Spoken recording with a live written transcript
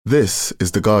This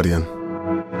is The Guardian.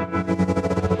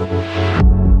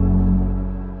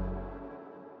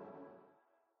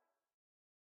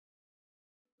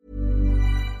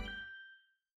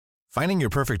 Finding your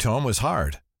perfect home was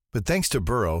hard, but thanks to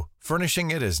Burrow, furnishing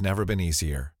it has never been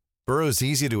easier. Burrow's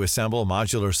easy-to-assemble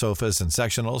modular sofas and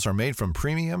sectionals are made from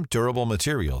premium, durable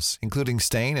materials, including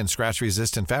stain and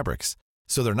scratch-resistant fabrics.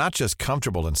 So they're not just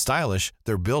comfortable and stylish,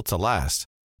 they're built to last.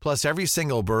 Plus, every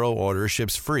single Burrow order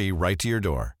ships free right to your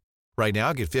door. Right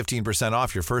now, get 15%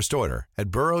 off your first order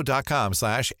at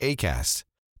burrow.com/ACAST.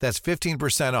 That's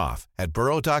 15% off at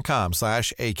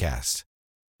burrow.com/ACAST.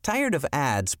 Tired of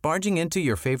ads barging into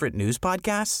your favorite news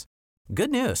podcasts?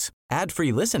 Good news.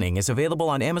 Ad-free listening is available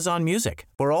on Amazon Music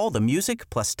for all the music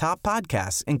plus top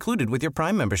podcasts included with your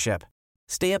Prime membership.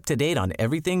 Stay up to date on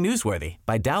everything newsworthy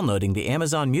by downloading the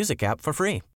Amazon Music app for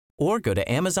free or go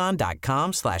to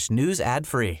amazon.com/news ad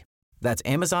free. That's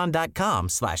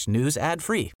amazon.com/news ad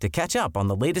free to catch up on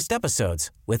the latest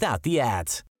episodes without the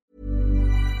ads.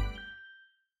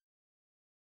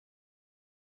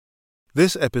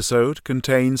 This episode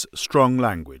contains strong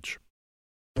language.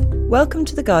 Welcome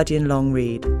to The Guardian Long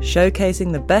Read,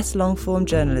 showcasing the best long-form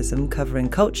journalism covering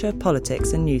culture,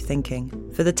 politics and new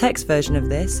thinking. For the text version of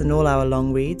this and all our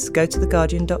long reads, go to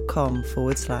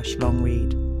theguardian.com/long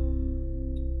read.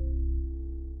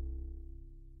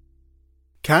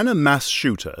 Can a mass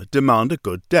shooter demand a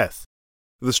good death?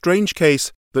 The strange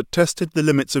case that tested the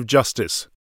limits of justice,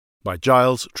 by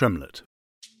Giles Tremlett.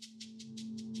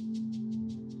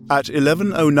 At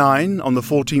 11:09 on the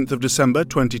 14th of December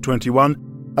 2021,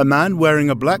 a man wearing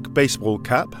a black baseball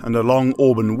cap and a long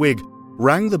auburn wig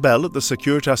rang the bell at the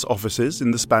Securitas offices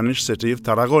in the Spanish city of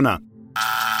Tarragona.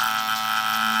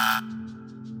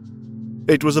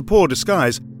 It was a poor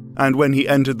disguise, and when he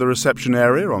entered the reception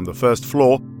area on the first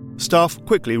floor, staff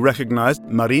quickly recognized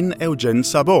Marie-Eugène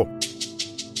Sabot,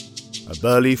 a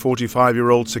burly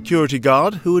 45-year-old security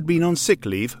guard who had been on sick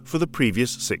leave for the previous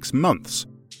 6 months.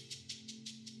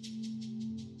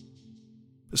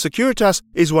 Securitas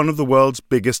is one of the world's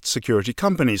biggest security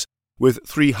companies, with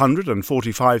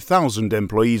 345,000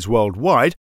 employees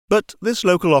worldwide, but this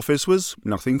local office was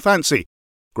nothing fancy.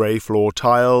 Grey floor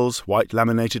tiles, white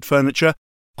laminated furniture,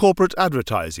 corporate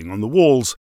advertising on the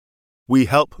walls. "We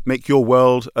help make your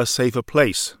world a safer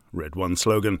place," read one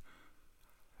slogan.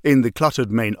 In the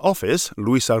cluttered main office,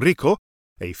 Luisa Rico,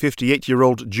 a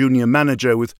 58-year-old junior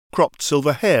manager with cropped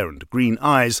silver hair and green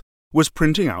eyes, was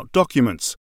printing out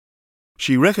documents.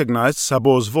 She recognized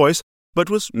Sabot's voice, but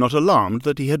was not alarmed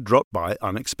that he had dropped by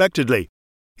unexpectedly.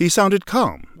 He sounded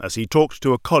calm as he talked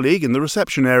to a colleague in the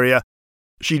reception area.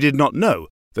 She did not know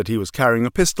that he was carrying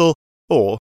a pistol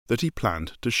or that he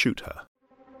planned to shoot her.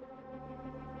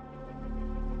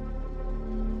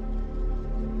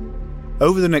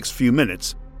 Over the next few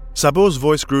minutes, Sabot's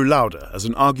voice grew louder as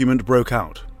an argument broke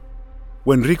out.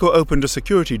 When Rico opened a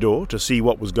security door to see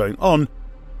what was going on,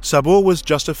 Sabot was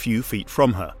just a few feet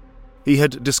from her. He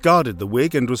had discarded the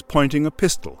wig and was pointing a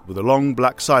pistol with a long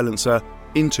black silencer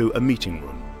into a meeting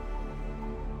room.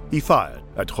 He fired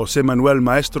at José Manuel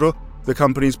Maestro, the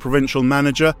company's provincial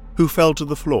manager, who fell to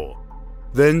the floor.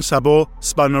 Then Sabot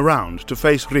spun around to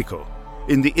face Rico.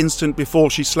 In the instant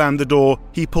before she slammed the door,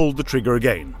 he pulled the trigger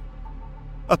again.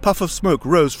 "A puff of smoke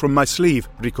rose from my sleeve,"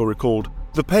 Rico recalled.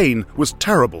 "The pain was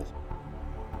terrible."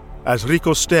 As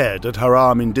Rico stared at her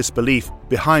arm in disbelief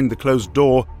behind the closed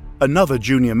door, another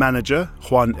junior manager,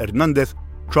 Juan Hernandez,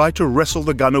 tried to wrestle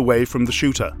the gun away from the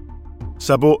shooter.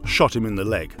 Sabot shot him in the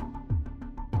leg.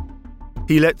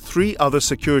 He let 3 other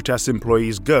Securitas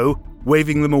employees go,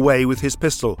 waving them away with his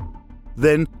pistol.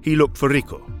 Then he looked for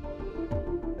Rico.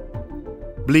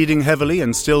 Bleeding heavily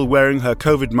and still wearing her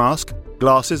COVID mask,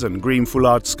 glasses and green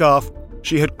foulard scarf,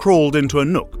 she had crawled into a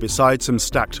nook beside some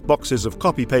stacked boxes of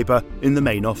copy paper in the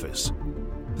main office.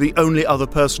 The only other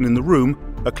person in the room,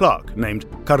 a clerk named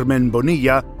Carmen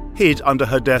Bonilla, hid under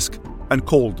her desk and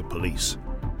called the police.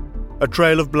 A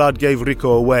trail of blood gave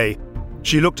Rico away.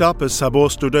 She looked up as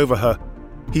Sabot stood over her.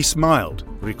 He smiled,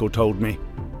 Rico told me.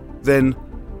 Then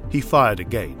he fired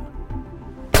again.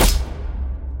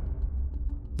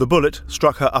 The bullet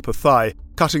struck her upper thigh,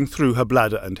 cutting through her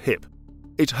bladder and hip.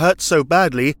 "It hurt so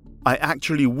badly, I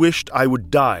actually wished I would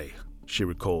die," she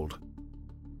recalled.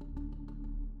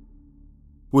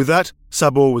 With that,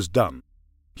 Sabot was done.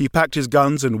 He packed his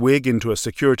guns and wig into a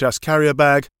Securitas carrier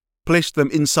bag, placed them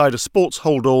inside a sports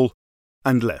holdall,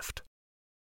 and left.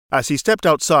 As he stepped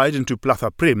outside into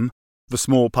Plaza Prim, the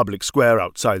small public square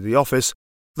outside the office,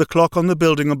 the clock on the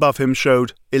building above him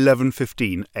showed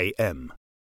 11:15 a.m.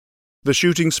 The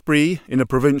shooting spree in a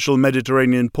provincial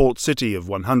Mediterranean port city of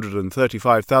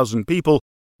 135,000 people,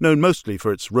 known mostly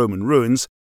for its Roman ruins,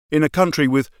 in a country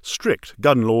with strict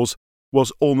gun laws,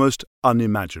 was almost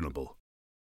unimaginable.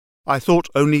 "I thought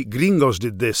only gringos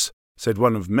did this," said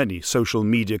one of many social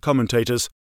media commentators,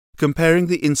 comparing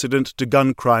the incident to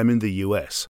gun crime in the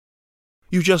US.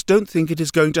 "You just don't think it is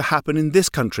going to happen in this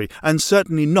country, and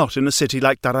certainly not in a city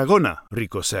like Tarragona,"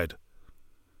 Rico said.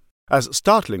 As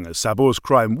startling as Sabor's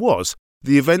crime was,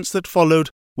 the events that followed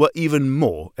were even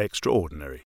more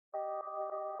extraordinary.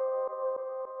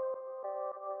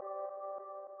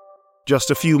 Just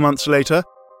a few months later,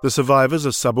 the survivors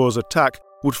of Sabor's attack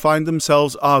would find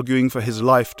themselves arguing for his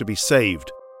life to be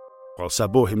saved, while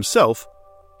Sabor himself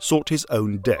sought his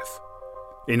own death,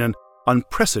 in an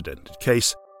unprecedented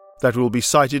case that will be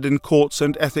cited in courts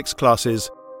and ethics classes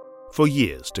for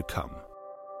years to come.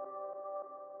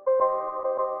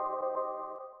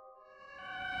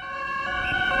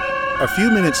 A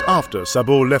few minutes after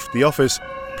Sabor left the office,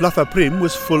 Plaza Prim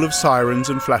was full of sirens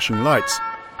and flashing lights,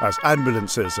 as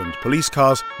ambulances and police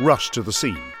cars rushed to the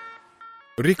scene.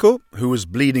 Rico, who was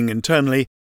bleeding internally,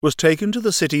 was taken to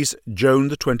the city's Joan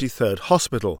XXIII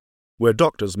hospital, where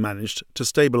doctors managed to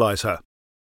stabilize her.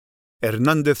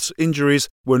 Hernandez's injuries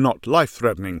were not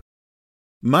life-threatening.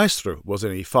 Maestro was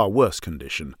in a far worse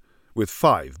condition, with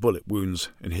 5 bullet wounds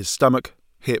in his stomach,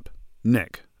 hip,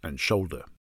 neck, and shoulder.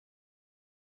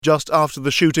 Just after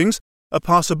the shootings, a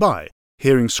passerby,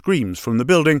 hearing screams from the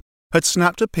building, had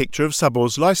snapped a picture of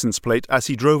Sabor's license plate as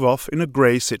he drove off in a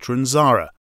grey Citroën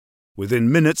Zara.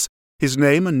 Within minutes, his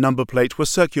name and number plate were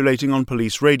circulating on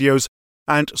police radios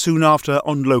and soon after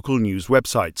on local news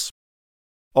websites.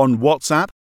 On WhatsApp,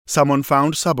 someone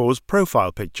found Sabor's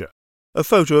profile picture, a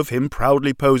photo of him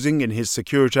proudly posing in his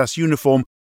Securitas uniform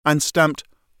and stamped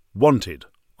 "Wanted"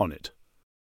 on it.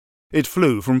 It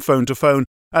flew from phone to phone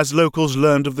as locals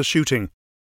learned of the shooting.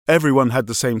 Everyone had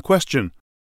the same question: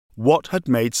 what had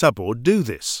made Sabor do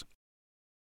this?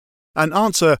 An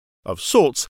answer, of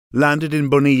sorts, landed in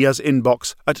Bonilla's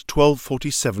inbox at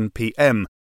 12:47 p.m.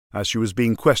 as she was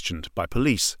being questioned by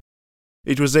police.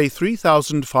 It was a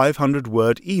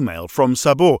 3,500-word email from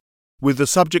Sabor with the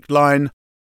subject line,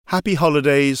 "Happy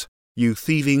holidays, you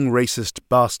thieving racist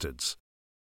bastards."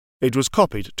 It was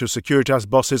copied to Securitas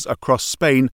bosses across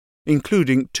Spain,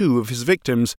 including 2 of his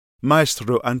victims,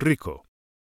 Maestro and Rico.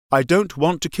 "I don't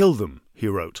want to kill them," he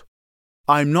wrote.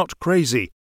 "I'm not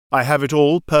crazy. I have it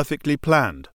all perfectly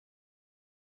planned."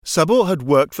 Sabor had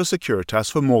worked for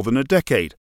Securitas for more than a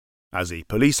decade. As a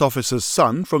police officer's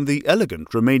son from the elegant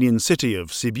Romanian city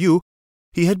of Sibiu,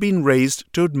 he had been raised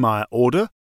to admire order,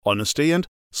 honesty, and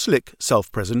slick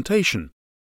self-presentation.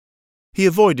 He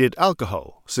avoided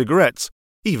alcohol, cigarettes,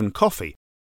 even coffee.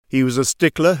 He was a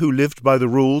stickler who lived by the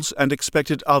rules and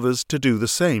expected others to do the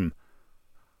same.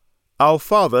 "Our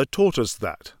father taught us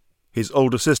that," his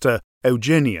older sister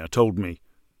Eugenia told me.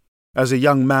 As a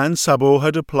young man, Sabor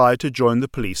had applied to join the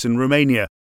police in Romania,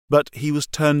 but he was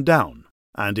turned down,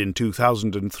 and in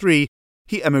 2003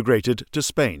 he emigrated to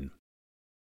Spain.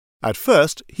 At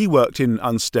first, he worked in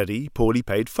unsteady, poorly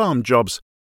paid farm jobs.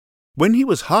 When he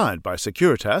was hired by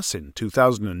Securitas in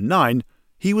 2009,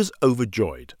 he was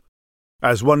overjoyed.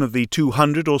 As one of the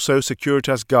 200 or so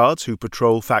Securitas guards who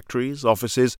patrol factories,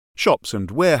 offices, shops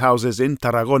and warehouses in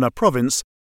Tarragona province,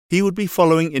 he would be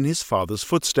following in his father's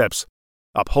footsteps,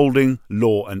 upholding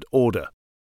law and order.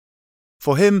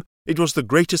 For him, it was the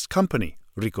greatest company,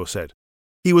 Rico said.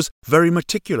 He was very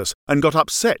meticulous and got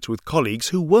upset with colleagues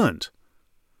who weren't.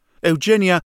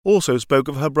 Eugenia also spoke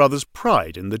of her brother's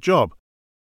pride in the job.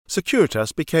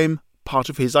 Securitas became part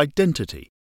of his identity.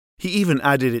 He even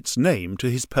added its name to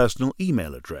his personal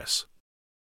email address.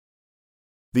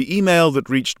 The email that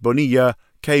reached Bonilla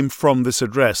came from this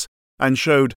address and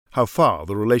showed how far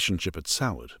the relationship had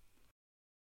soured.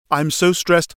 "I'm so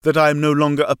stressed that I am no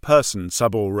longer a person,"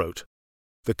 Sabor wrote.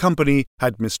 The company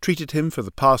had mistreated him for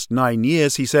the past 9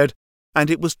 years, he said,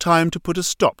 and it was time to put a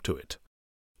stop to it.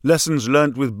 Lessons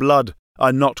learnt with blood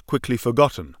are not quickly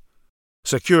forgotten.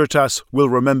 Securitas will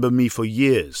remember me for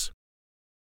years.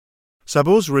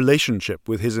 Sabor's relationship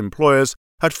with his employers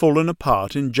had fallen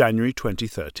apart in January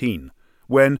 2013,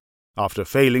 when, after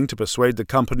failing to persuade the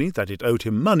company that it owed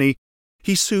him money,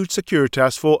 he sued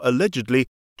Securitas for allegedly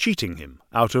cheating him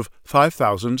out of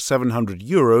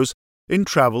 €5,700 in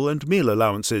travel and meal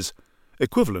allowances,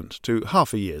 equivalent to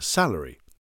half a year's salary.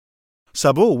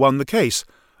 Sabor won the case,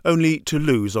 only to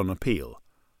lose on appeal.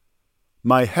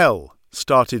 "My hell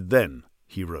started then,"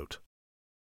 he wrote.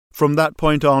 From that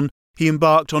point on, he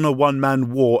embarked on a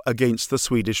one-man war against the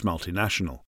Swedish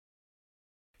multinational.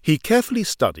 He carefully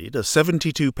studied a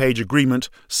 72-page agreement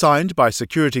signed by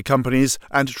security companies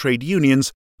and trade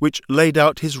unions which laid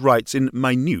out his rights in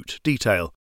minute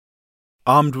detail.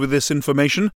 Armed with this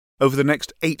information, over the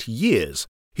next 8 years,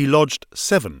 he lodged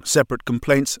 7 separate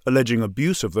complaints alleging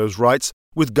abuse of those rights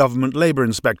with government labour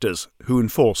inspectors who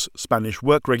enforce Spanish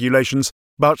work regulations,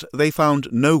 but they found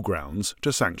no grounds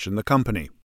to sanction the company.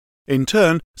 In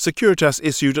turn, Securitas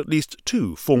issued at least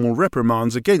 2 formal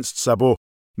reprimands against Sabor,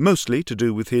 mostly to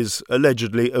do with his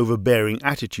allegedly overbearing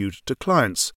attitude to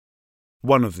clients.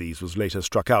 One of these was later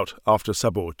struck out after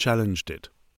Sabor challenged it.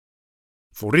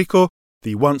 For Rico,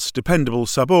 the once dependable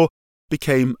Sabor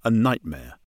became a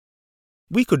nightmare.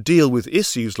 "We could deal with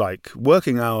issues like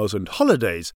working hours and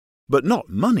holidays, but not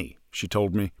money," she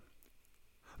told me.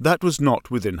 That was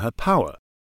not within her power.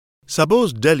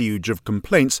 Sabor's deluge of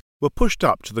complaints were pushed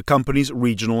up to the company's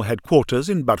regional headquarters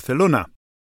in Barcelona.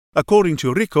 According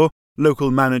to Rico,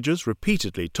 local managers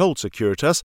repeatedly told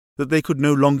Securitas that they could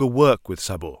no longer work with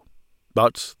Sabor,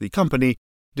 but the company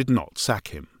did not sack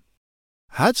him.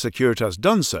 Had Securitas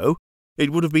done so,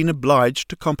 it would have been obliged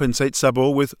to compensate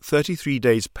Sabor with 33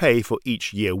 days' pay for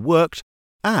each year worked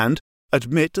and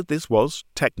admit that this was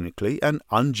technically an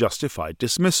unjustified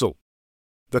dismissal.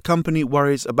 "The company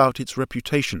worries about its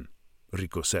reputation,"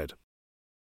 Rico said.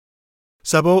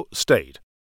 Sabor stayed,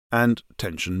 and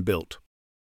tension built.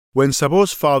 When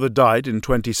Sabor's father died in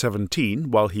 2017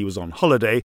 while he was on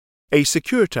holiday, a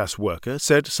Securitas worker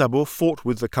said Sabor fought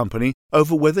with the company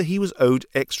over whether he was owed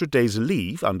extra days'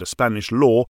 leave under Spanish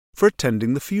law for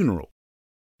attending the funeral.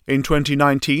 In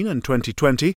 2019 and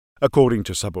 2020, according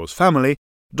to Sabor's family,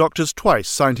 doctors twice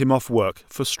signed him off work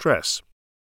for stress.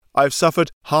 "I've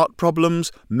suffered heart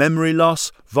problems, memory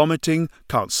loss, vomiting,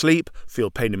 can't sleep, feel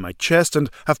pain in my chest, and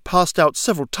have passed out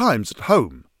several times at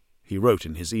home," he wrote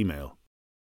in his email.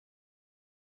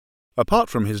 Apart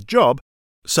from his job,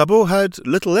 Sabor had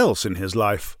little else in his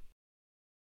life.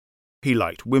 He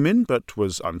liked women but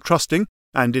was untrusting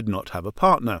and did not have a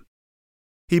partner.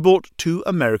 He bought 2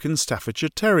 American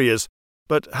Staffordshire Terriers,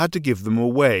 but had to give them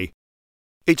away.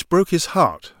 "It broke his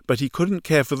heart, but he couldn't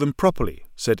care for them properly,"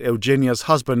 said Eugenia's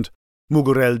husband,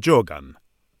 Mugurel Jogan.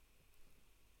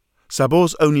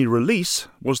 Sabor's only release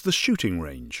was the shooting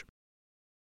range.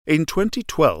 In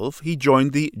 2012, he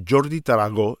joined the Jordi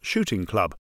Tarago Shooting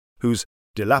Club, whose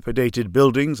dilapidated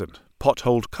buildings and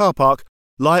potholed car park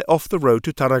lie off the road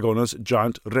to Tarragona's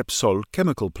giant Repsol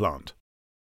chemical plant.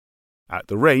 At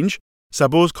the range,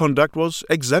 Sabor's conduct was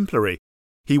exemplary.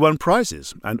 He won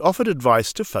prizes and offered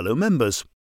advice to fellow members.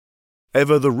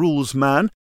 Ever the rules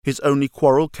man, his only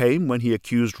quarrel came when he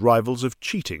accused rivals of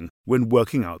cheating when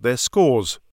working out their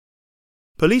scores.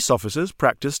 Police officers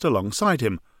practiced alongside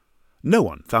him. No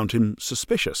one found him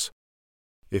suspicious.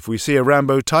 "If we see a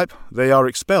Rambo type, they are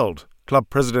expelled," club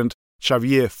president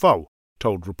Xavier Fau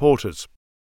told reporters.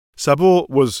 Sabor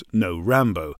was no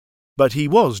Rambo, but he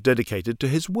was dedicated to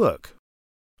his work.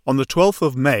 On the 12th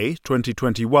of May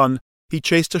 2021, he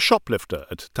chased a shoplifter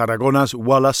at Tarragona's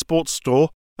Walla sports store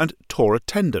and tore a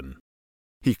tendon.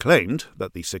 He claimed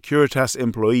that the Securitas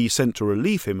employee sent to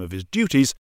relieve him of his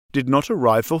duties did not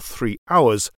arrive for 3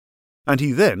 hours, and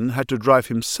he then had to drive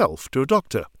himself to a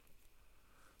doctor.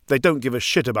 "They don't give a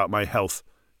shit about my health,"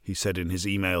 he said in his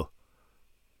email.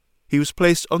 He was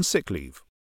placed on sick leave.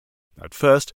 At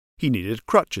first, he needed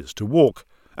crutches to walk,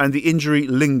 and the injury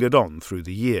lingered on through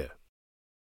the year.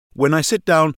 "When I sit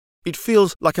down, it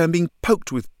feels like I'm being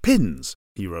poked with pins,"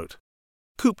 he wrote.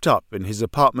 Cooped up in his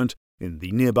apartment in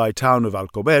the nearby town of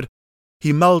Alcover,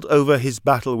 he mulled over his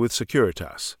battle with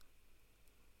Securitas.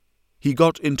 "He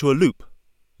got into a loop,"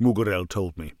 Mugurel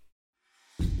told me.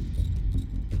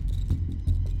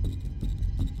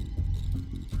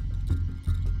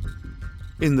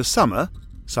 In the summer,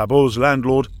 Sabor's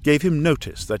landlord gave him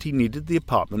notice that he needed the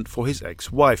apartment for his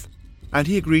ex-wife, and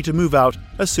he agreed to move out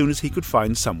as soon as he could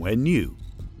find somewhere new.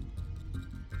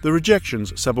 The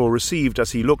rejections Sabor received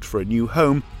as he looked for a new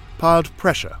home piled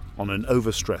pressure on an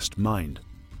overstressed mind.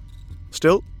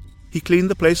 Still, he cleaned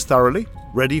the place thoroughly,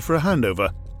 ready for a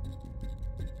handover.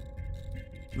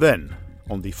 Then,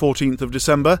 on the 14th of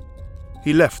December,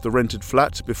 he left the rented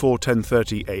flat before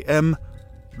 10:30 a.m.,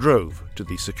 drove to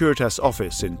the Securitas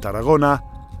office in Tarragona,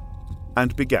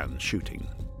 and began shooting.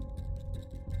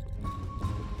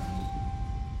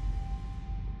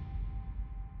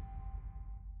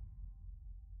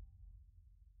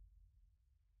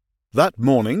 That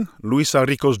morning, Luisa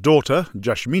Rico's daughter,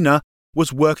 Yashmina,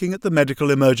 was working at the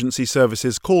Medical Emergency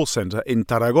Services call centre in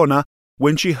Tarragona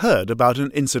when she heard about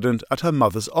an incident at her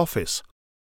mother's office.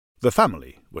 The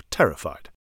family were terrified.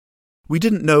 "We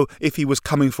didn't know if he was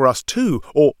coming for us too,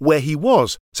 or where he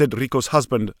was," said Rico's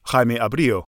husband, Jaime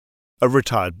Abrillo, a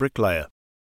retired bricklayer.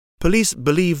 Police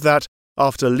believe that,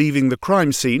 after leaving the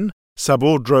crime scene,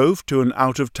 Sabor drove to an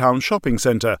out-of-town shopping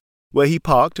centre, where he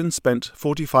parked and spent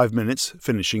 45 minutes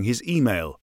finishing his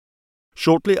email.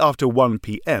 Shortly after 1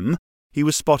 p.m., he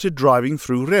was spotted driving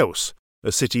through Reus,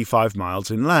 a city 5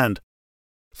 miles inland.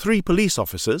 3 police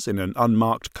officers in an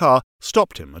unmarked car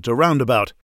stopped him at a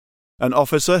roundabout. An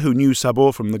officer who knew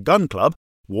Sabor from the gun club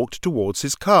walked towards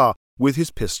his car with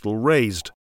his pistol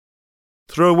raised.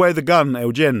 "Throw away the gun,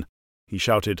 Eugen," he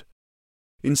shouted.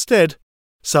 Instead,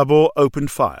 Sabor opened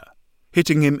fire,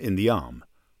 hitting him in the arm.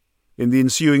 In the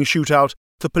ensuing shootout,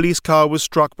 the police car was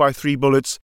struck by 3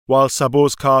 bullets, while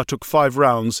Sabor's car took 5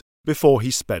 rounds before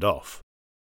he sped off.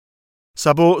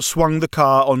 Sabor swung the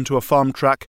car onto a farm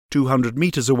track 200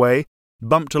 meters away,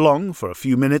 bumped along for a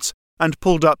few minutes, and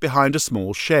pulled up behind a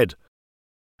small shed.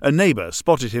 A neighbor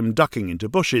spotted him ducking into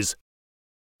bushes.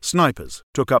 Snipers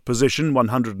took up position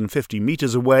 150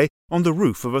 meters away on the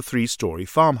roof of a 3-story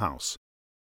farmhouse.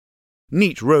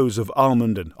 Neat rows of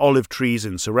almond and olive trees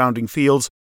in surrounding fields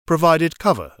provided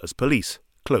cover as police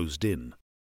closed in.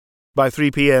 By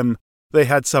 3 p.m., they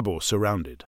had Sabor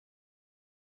surrounded.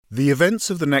 The events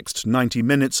of the next 90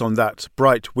 minutes on that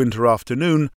bright winter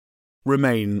afternoon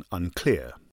remain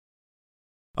unclear.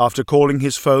 After calling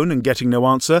his phone and getting no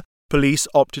answer, police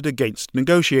opted against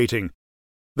negotiating.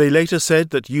 They later said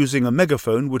that using a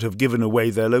megaphone would have given away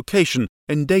their location,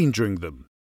 endangering them.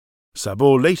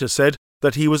 Sabor later said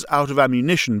that he was out of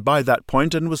ammunition by that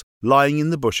point and was lying in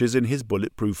the bushes in his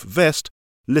bulletproof vest,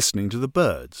 listening to the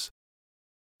birds.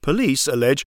 Police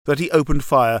allege that he opened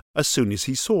fire as soon as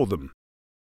he saw them.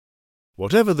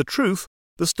 Whatever the truth,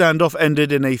 the standoff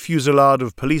ended in a fusillade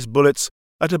of police bullets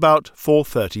at about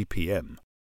 4:30 p.m.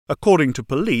 According to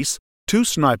police, 2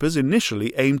 snipers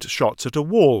initially aimed shots at a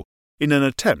wall in an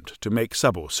attempt to make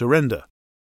Sabor surrender.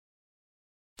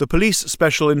 The police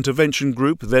special intervention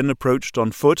group then approached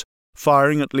on foot,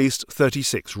 firing at least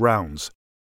 36 rounds.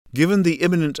 Given the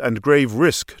imminent and grave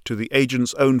risk to the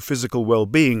agent's own physical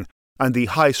well-being and the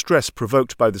high stress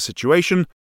provoked by the situation,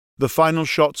 the final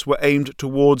shots were aimed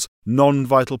towards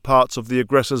non-vital parts of the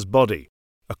aggressor's body,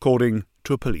 according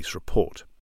to a police report.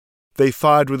 "They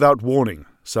fired without warning,"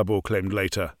 Sabor claimed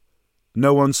later.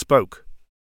 "No one spoke."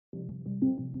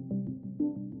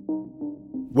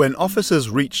 When officers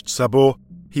reached Sabor,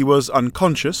 he was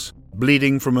unconscious,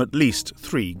 bleeding from at least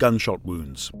 3 gunshot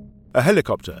wounds. A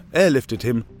helicopter airlifted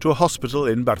him to a hospital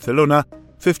in Barcelona,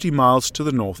 50 miles to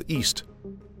the northeast.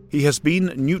 He has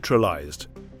been neutralized,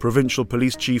 Provincial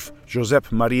Police Chief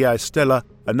Josep Maria Estela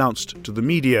announced to the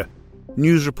media.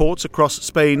 News reports across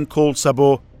Spain called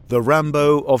Sabor the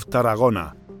Rambo of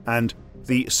Tarragona and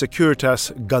the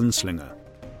Securitas gunslinger.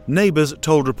 Neighbours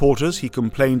told reporters he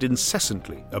complained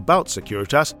incessantly about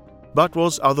Securitas, but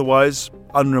was otherwise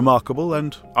unremarkable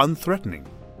and unthreatening.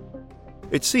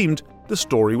 It seemed the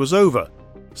story was over.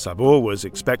 Sabor was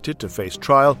expected to face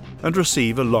trial and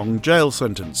receive a long jail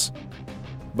sentence,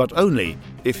 but only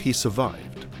if he survived.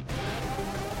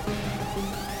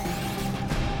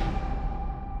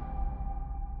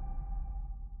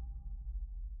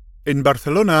 In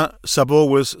Barcelona, Sabor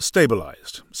was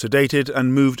stabilized, sedated,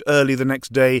 and moved early the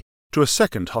next day to a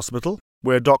second hospital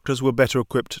where doctors were better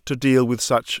equipped to deal with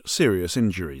such serious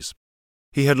injuries.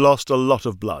 He had lost a lot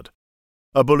of blood.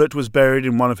 A bullet was buried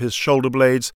in one of his shoulder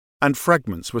blades, and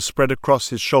fragments were spread across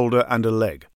his shoulder and a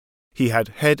leg. He had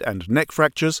head and neck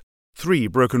fractures, 3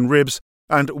 broken ribs,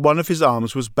 and one of his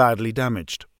arms was badly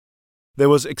damaged. There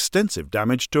was extensive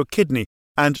damage to a kidney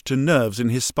and to nerves in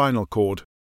his spinal cord.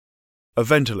 A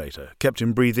ventilator kept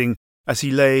him breathing as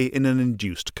he lay in an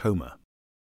induced coma.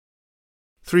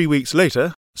 3 weeks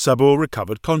later, Sabor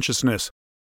recovered consciousness.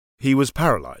 He was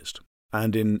paralyzed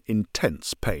and in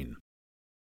intense pain.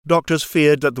 Doctors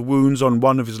feared that the wounds on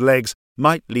one of his legs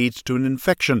might lead to an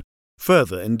infection,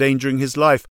 further endangering his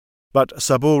life, but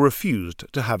Sabor refused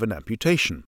to have an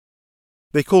amputation.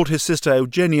 They called his sister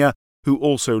Eugenia, who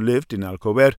also lived in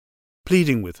Alcover,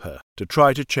 pleading with her to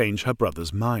try to change her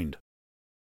brother's mind.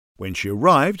 When she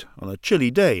arrived on a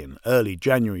chilly day in early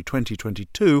January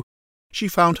 2022, she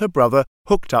found her brother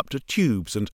hooked up to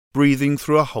tubes and breathing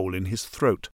through a hole in his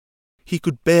throat. He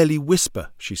could barely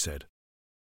whisper, she said.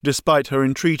 Despite her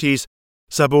entreaties,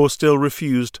 Sabor still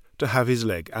refused to have his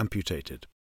leg amputated.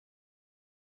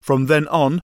 From then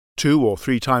on, 2 or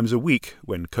 3 times a week,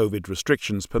 when COVID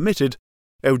restrictions permitted,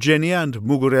 Eugenia and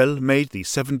Mugurel made the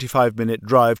 75-minute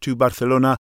drive to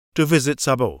Barcelona to visit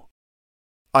Sabor.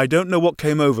 "I don't know what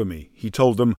came over me," he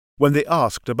told them when they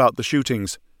asked about the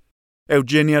shootings.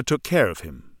 Eugenia took care of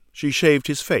him. She shaved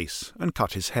his face and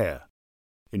cut his hair.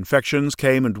 Infections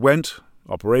came and went.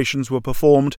 Operations were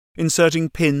performed, inserting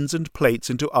pins and plates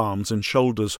into arms and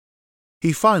shoulders.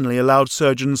 He finally allowed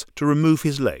surgeons to remove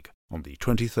his leg on the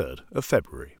 23rd of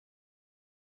February.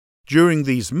 During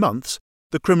these months,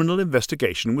 the criminal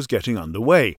investigation was getting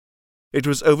underway. It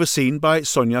was overseen by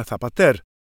Sonia Zapater,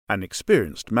 an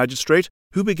experienced magistrate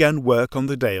who began work on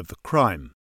the day of the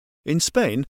crime. In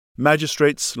Spain,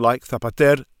 magistrates like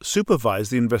Zapater supervise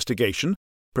the investigation,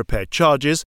 prepare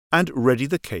charges, and ready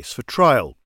the case for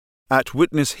trial. At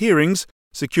witness hearings,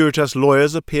 Securitas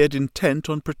lawyers appeared intent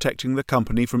on protecting the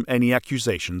company from any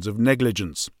accusations of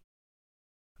negligence.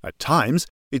 At times,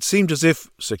 it seemed as if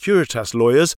Securitas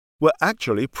lawyers were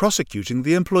actually prosecuting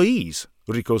the employees,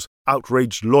 Rico's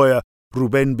outraged lawyer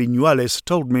Rubén Viñuales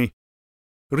told me.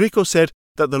 Rico said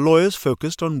that the lawyers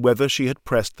focused on whether she had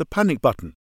pressed the panic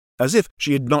button, as if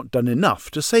she had not done enough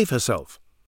to save herself.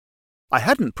 "I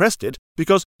hadn't pressed it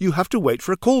because you have to wait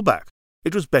for a callback.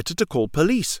 It was better to call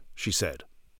police," she said.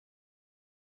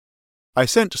 I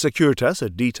sent Securitas a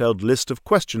detailed list of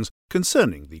questions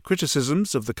concerning the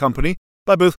criticisms of the company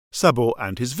by both Szabó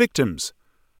and his victims.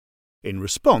 In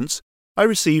response, I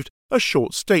received a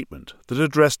short statement that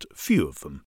addressed few of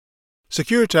them.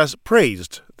 Securitas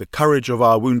praised the courage of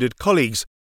our wounded colleagues,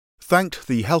 thanked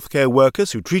the healthcare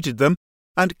workers who treated them,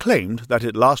 and claimed that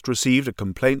it last received a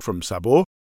complaint from Szabó,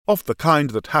 of the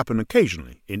kind that happen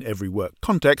occasionally in every work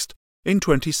context, in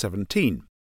 2017.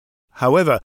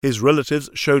 However, his relatives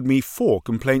showed me 4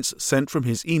 complaints sent from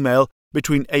his email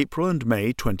between April and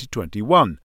May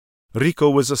 2021. Rico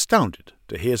was astounded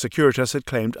to hear Securitas had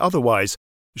claimed otherwise.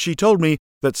 She told me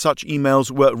that such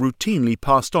emails were routinely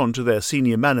passed on to their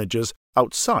senior managers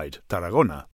outside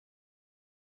Tarragona.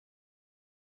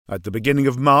 At the beginning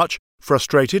of March,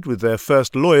 frustrated with their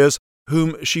first lawyers,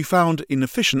 whom she found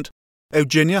inefficient,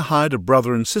 Eugenia hired a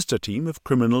brother and sister team of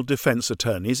criminal defense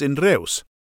attorneys in Reus.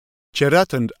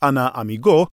 Cherat and Ana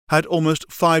Amigó had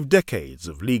almost 5 decades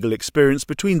of legal experience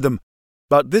between them,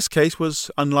 but this case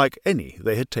was unlike any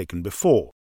they had taken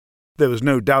before. There was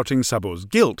no doubting Szabó's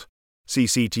guilt.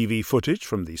 CCTV footage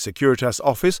from the Securitas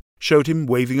office showed him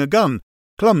waving a gun,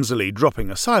 clumsily dropping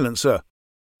a silencer,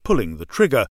 pulling the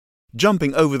trigger,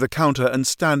 jumping over the counter and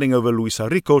standing over Luisa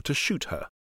Rico to shoot her.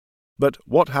 But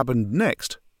what happened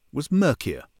next was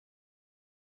murkier.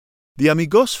 The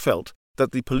Amigos felt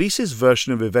that the police's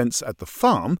version of events at the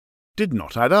farm did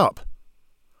not add up.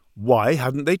 Why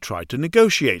hadn't they tried to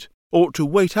negotiate, or to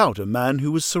wait out a man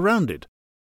who was surrounded?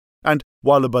 And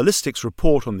while a ballistics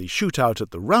report on the shootout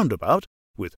at the roundabout,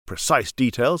 with precise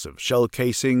details of shell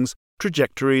casings,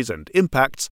 trajectories and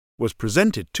impacts, was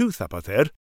presented to Zapater,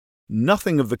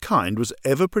 nothing of the kind was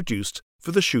ever produced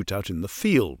for the shootout in the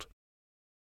field.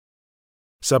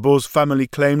 Szabó's family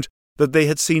claimed that they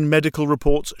had seen medical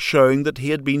reports showing that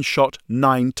he had been shot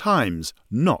 9 times,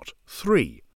 not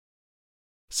 3.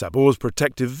 Szabó's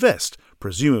protective vest,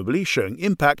 presumably showing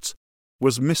impacts,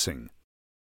 was missing.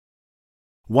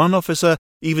 One officer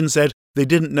even said they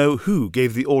didn't know who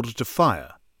gave the order to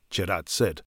fire, Cherat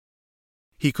said.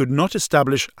 He could not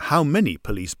establish how many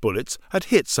police bullets had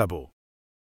hit Szabó.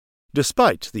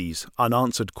 Despite these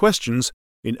unanswered questions,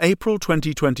 in April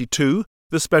 2022,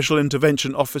 the Special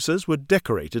Intervention Officers were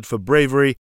decorated for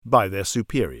bravery by their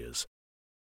superiors.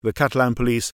 The Catalan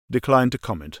police declined to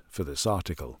comment for this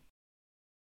article.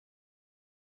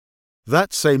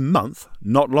 That same month,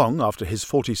 not long after his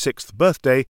 46th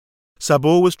birthday,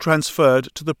 Szabó was transferred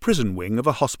to the prison wing of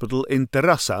a hospital in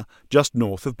Terrassa, just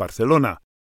north of Barcelona.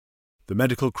 The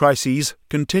medical crises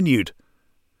continued.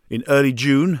 In early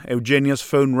June, Eugenia's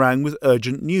phone rang with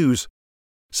urgent news.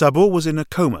 Szabó was in a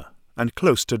coma and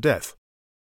close to death.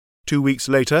 2 weeks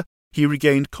later, he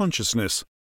regained consciousness.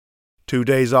 2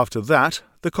 days after that,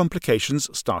 the complications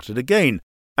started again,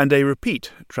 and a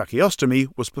repeat tracheostomy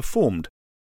was performed.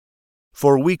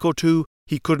 For a week or 2,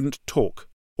 he couldn't talk,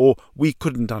 or we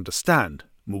couldn't understand,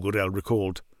 Mugurel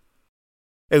recalled.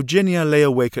 Eugenia lay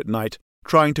awake at night,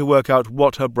 trying to work out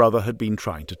what her brother had been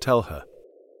trying to tell her.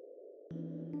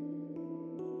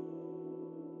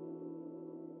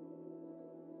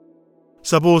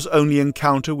 Szabó's only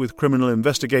encounter with criminal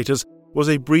investigators was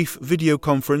a brief video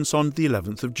conference on the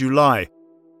 11th of July.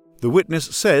 The witness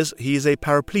says he is a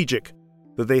paraplegic,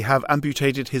 that they have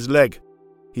amputated his leg.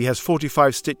 He has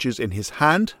 45 stitches in his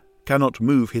hand, cannot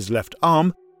move his left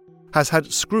arm, has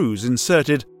had screws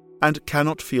inserted, and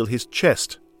cannot feel his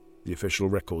chest, the official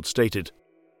record stated.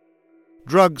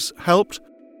 Drugs helped,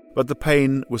 but the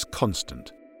pain was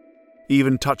constant.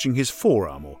 Even touching his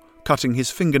forearm or cutting his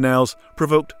fingernails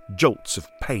provoked jolts of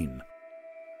pain.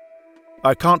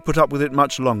 "I can't put up with it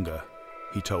much longer,"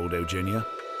 he told Eugenia.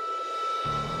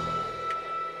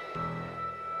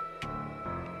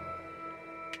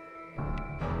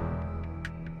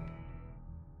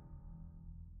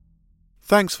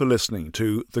 Thanks for listening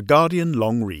to The Guardian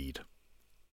Long Read.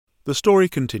 The story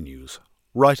continues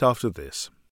right after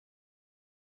this.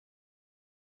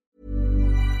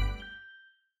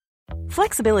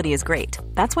 Flexibility is great.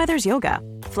 That's why there's yoga.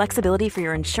 Flexibility for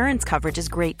your insurance coverage is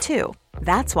great too.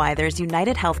 That's why there's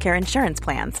United Healthcare Insurance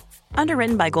Plans.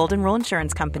 Underwritten by Golden Rule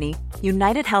Insurance Company,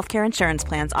 United Healthcare Insurance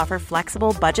Plans offer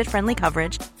flexible, budget-friendly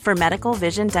coverage for medical,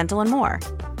 vision, dental, and more.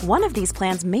 One of these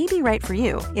plans may be right for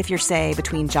you if you're, say,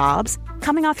 between jobs,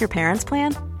 coming off your parents'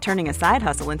 plan, turning a side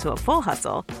hustle into a full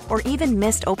hustle, or even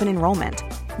missed open enrollment.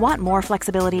 Want more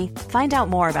flexibility? Find out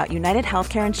more about United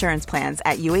Healthcare Insurance Plans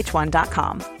at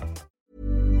uh1.com.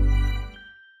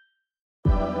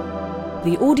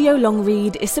 The audio long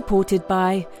read is supported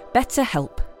by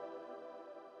BetterHelp.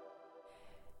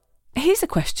 Here's a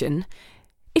question.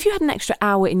 If you had an extra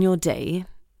hour in your day,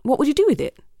 what would you do with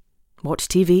it? Watch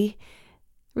TV?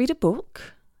 Read a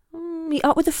book? Meet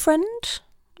up with a friend?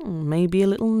 Maybe a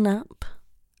little nap?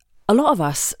 A lot of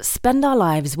us spend our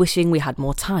lives wishing we had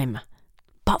more time.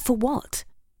 But for what?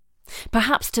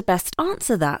 Perhaps to best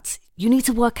answer that, you need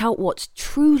to work out what's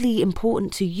truly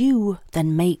important to you,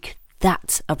 then make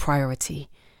that a priority.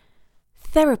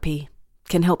 Therapy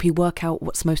can help you work out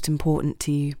what's most important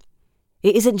to you.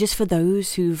 It isn't just for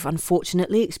those who've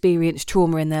unfortunately experienced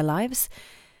trauma in their lives.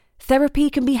 Therapy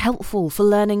can be helpful for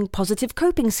learning positive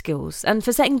coping skills and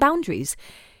for setting boundaries.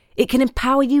 It can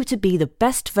empower you to be the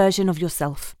best version of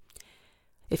yourself.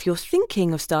 If you're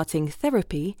thinking of starting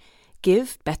therapy,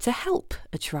 give BetterHelp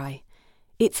a try.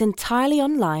 It's entirely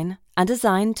online and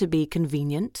designed to be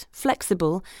convenient,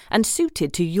 flexible, and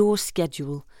suited to your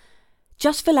schedule.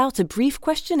 Just fill out a brief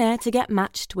questionnaire to get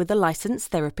matched with a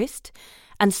licensed therapist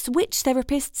and switch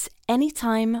therapists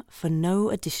anytime for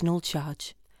no additional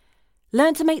charge.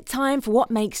 Learn to make time for what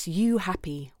makes you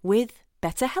happy with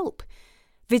BetterHelp.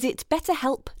 Visit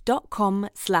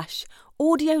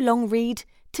betterhelp.com/audiolongread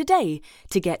today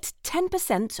to get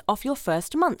 10% off your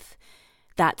first month.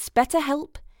 That's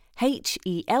BetterHelp,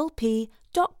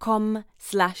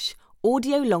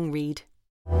 HELP.com/audiolongread.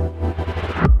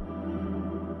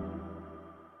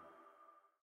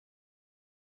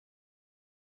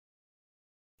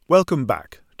 Welcome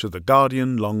back to The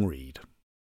Guardian Long Read.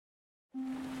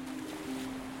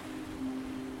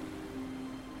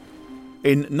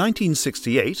 In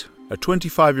 1968, a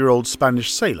 25-year-old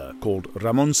Spanish sailor called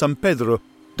Ramón Sampedro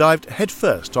dived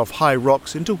headfirst off high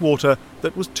rocks into water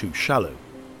that was too shallow.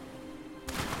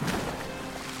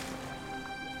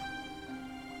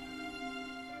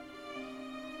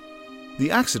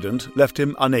 The accident left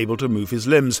him unable to move his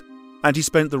limbs, and he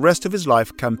spent the rest of his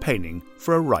life campaigning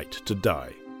for a right to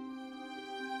die.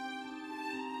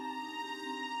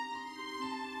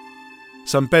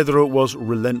 Sampedro was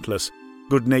relentless,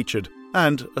 good-natured,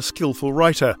 and a skillful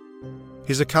writer.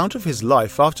 His account of his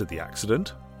life after the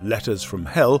accident, Letters from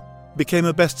Hell, became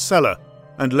a bestseller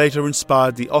and later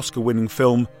inspired the Oscar-winning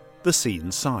film The Sea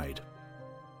Inside.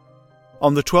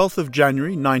 On the 12th of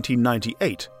January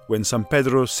 1998, when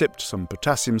Sampedro sipped some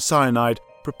potassium cyanide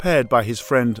prepared by his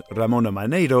friend Ramón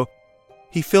Amainedo,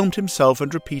 he filmed himself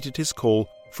and repeated his call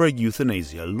for a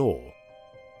euthanasia law.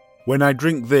 "When I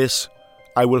drink this,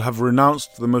 I will have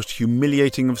renounced the most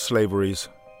humiliating of slaveries,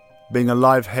 being a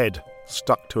live head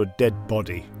stuck to a dead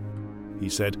body," he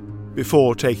said,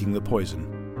 before taking the poison.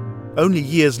 Only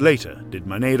years later did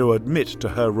Manedo admit to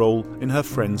her role in her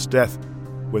friend's death,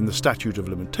 when the statute of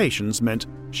limitations meant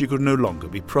she could no longer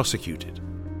be prosecuted.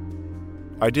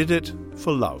 "I did it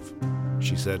for love,"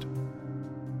 she said.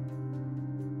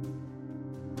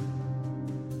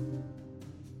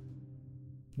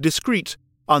 Discreet,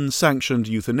 unsanctioned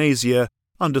euthanasia,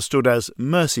 understood as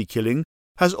mercy killing,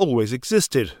 has always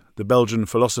existed, the Belgian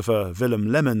philosopher Willem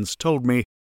Lemmens told me,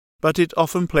 but it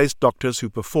often placed doctors who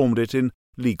performed it in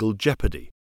legal jeopardy.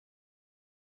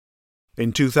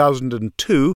 In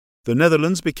 2002, the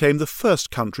Netherlands became the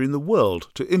first country in the world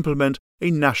to implement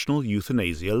a national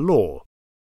euthanasia law.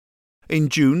 In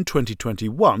June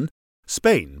 2021,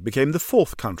 Spain became the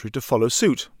fourth country to follow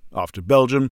suit, after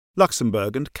Belgium,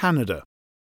 Luxembourg and Canada.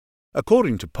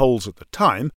 According to polls at the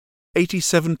time,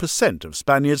 87% of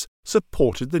Spaniards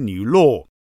supported the new law.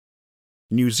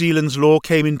 New Zealand's law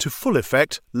came into full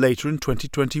effect later in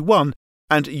 2021,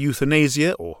 and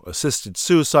euthanasia or assisted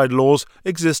suicide laws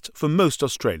exist for most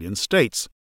Australian states.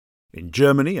 In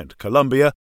Germany and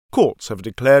Colombia, courts have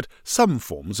declared some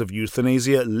forms of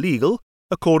euthanasia legal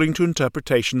according to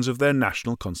interpretations of their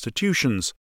national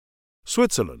constitutions.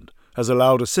 Switzerland has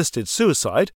allowed assisted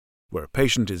suicide, where a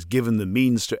patient is given the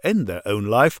means to end their own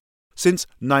life, since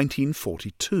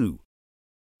 1942.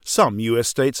 Some US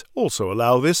states also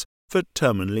allow this for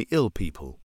terminally ill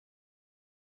people.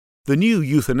 The new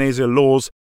euthanasia laws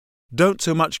don't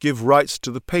so much give rights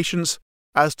to the patients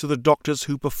as to the doctors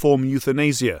who perform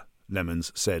euthanasia,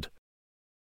 Lemmens said.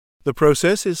 The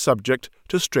process is subject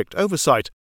to strict oversight,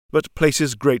 but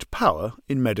places great power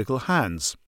in medical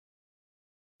hands.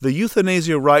 The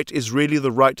euthanasia right is really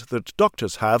the right that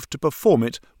doctors have to perform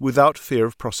it without fear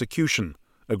of prosecution,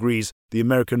 agrees the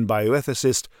American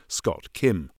bioethicist Scott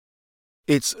Kim.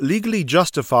 It's legally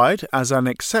justified as an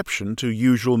exception to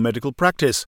usual medical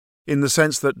practice, in the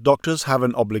sense that doctors have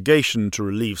an obligation to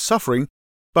relieve suffering,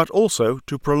 but also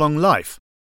to prolong life.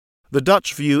 The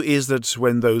Dutch view is that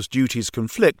when those duties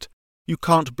conflict, you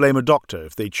can't blame a doctor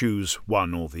if they choose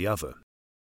one or the other.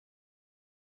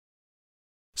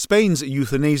 Spain's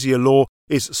euthanasia law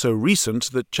is so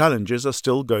recent that challenges are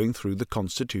still going through the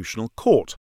Constitutional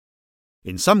Court.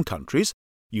 In some countries,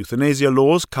 euthanasia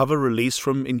laws cover release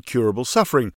from incurable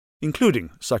suffering,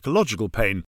 including psychological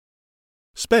pain.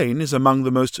 Spain is among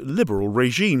the most liberal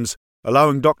regimes,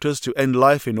 allowing doctors to end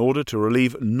life in order to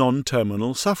relieve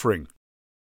non-terminal suffering.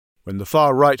 When the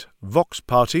far-right Vox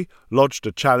Party lodged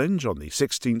a challenge on the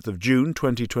 16th of June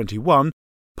 2021,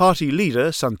 party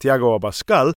leader Santiago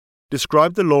Abascal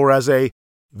described the law as a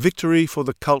victory for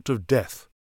the cult of death.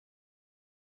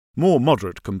 More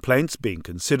moderate complaints being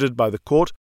considered by the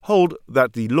court hold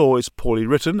that the law is poorly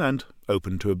written and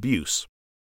open to abuse.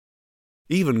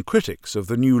 Even critics of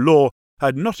the new law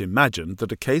had not imagined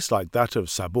that a case like that of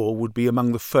Sabor would be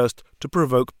among the first to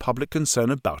provoke public concern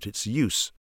about its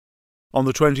use. On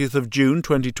the 20th of June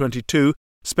 2022,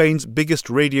 Spain's biggest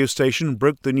radio station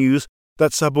broke the news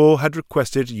that Sabor had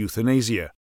requested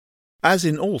euthanasia. As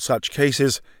in all such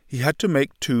cases, he had to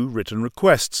make 2 written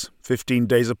requests, 15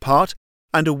 days apart,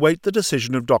 and await the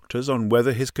decision of doctors on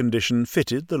whether his condition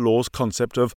fitted the law's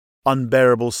concept of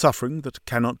unbearable suffering that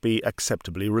cannot be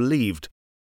acceptably relieved.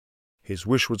 His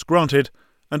wish was granted,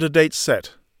 and a date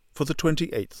set for the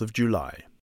 28th of July.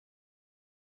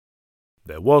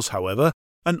 There was, however,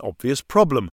 an obvious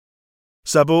problem.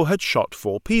 Sabor had shot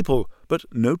 4 people, but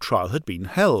no trial had been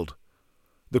held.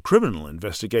 The criminal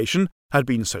investigation had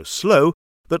been so slow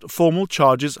that formal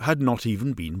charges had not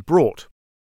even been brought.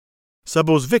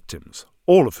 Sabor's victims,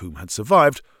 all of whom had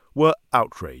survived, were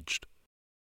outraged.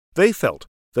 They felt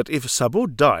that if Sabor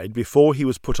died before he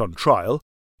was put on trial,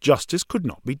 justice could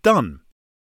not be done.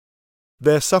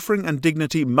 Their suffering and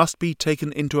dignity must be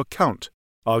taken into account,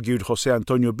 argued José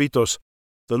Antonio Bitos,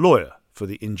 the lawyer for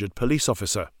the injured police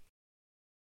officer.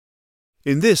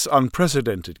 In this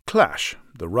unprecedented clash,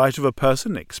 the right of a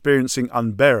person experiencing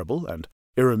unbearable and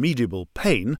irremediable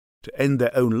pain to end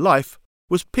their own life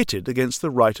was pitted against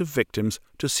the right of victims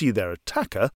to see their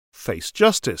attacker face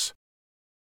justice.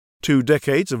 2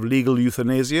 decades of legal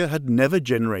euthanasia had never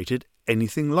generated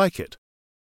anything like it.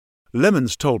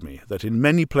 Lemons told me that in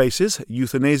many places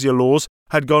euthanasia laws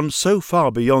had gone so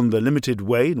far beyond the limited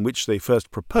way in which they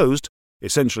first proposed,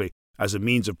 essentially as a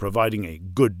means of providing a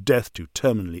good death to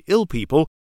terminally ill people,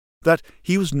 that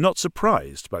he was not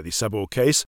surprised by the Sabor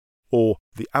case or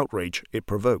the outrage it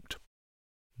provoked.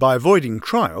 By avoiding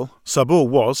trial, Sabor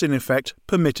was, in effect,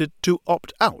 permitted to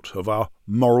opt out of our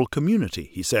moral community,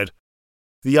 he said.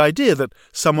 The idea that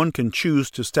someone can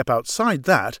choose to step outside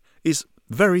that is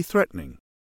very threatening.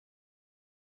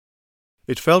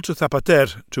 It fell to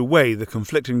Zapater to weigh the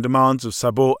conflicting demands of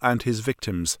Sabor and his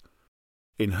victims.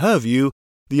 In her view,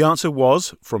 the answer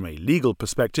was, from a legal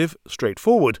perspective,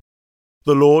 straightforward.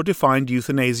 The law defined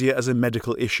euthanasia as a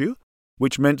medical issue,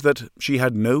 which meant that she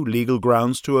had no legal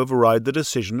grounds to override the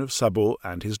decision of Sabor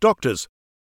and his doctors.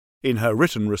 In her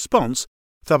written response,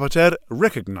 Zapater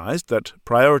recognized that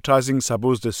prioritizing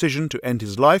Sabor's decision to end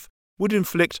his life would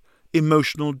inflict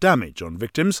emotional damage on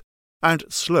victims and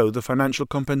slow the financial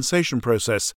compensation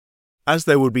process. As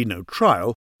there would be no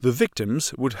trial, the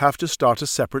victims would have to start a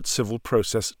separate civil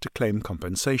process to claim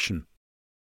compensation.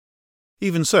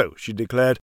 Even so, she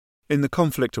declared, in the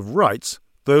conflict of rights,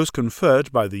 those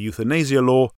conferred by the euthanasia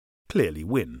law clearly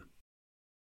win.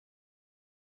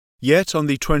 Yet on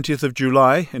the 20th of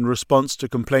July, in response to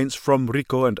complaints from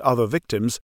Rico and other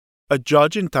victims, a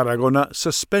judge in Tarragona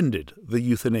suspended the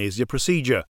euthanasia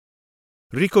procedure.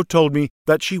 Rico told me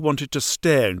that she wanted to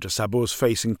stare into Sabor's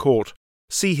face in court,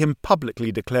 see him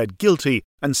publicly declared guilty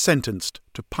and sentenced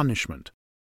to punishment.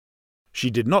 She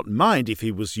did not mind if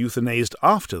he was euthanized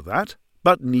after that,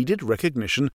 but needed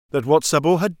recognition that what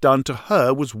Sabor had done to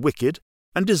her was wicked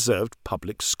and deserved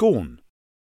public scorn.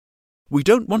 We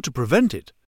don't want to prevent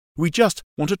it. We just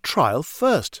want a trial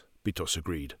first, Bitos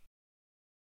agreed.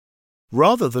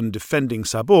 Rather than defending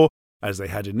Sabor, as they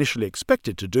had initially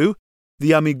expected to do,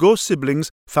 the Amigos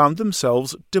siblings found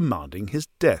themselves demanding his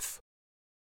death.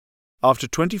 After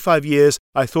 25 years,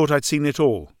 I thought I'd seen it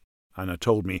all, Anna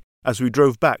told me as we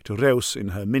drove back to Reus in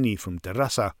her Mini from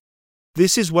Terrassa.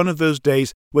 This is one of those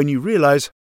days when you realize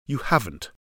you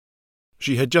haven't.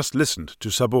 She had just listened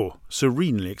to Sabor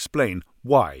serenely explain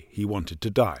why he wanted to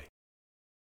die.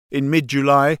 In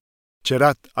mid-July,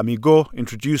 Cerat Amigo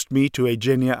introduced me to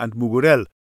Eugenia and Mugurel.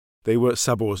 They were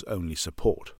Sabor's only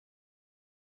support.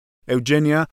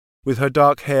 Eugenia, with her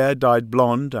dark hair dyed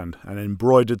blonde and an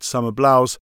embroidered summer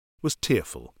blouse, was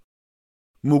tearful.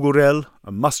 Mugurel,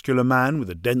 a muscular man with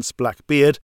a dense black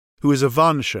beard, who is a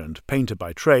varnisher and painter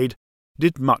by trade,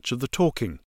 did much of the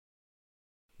talking.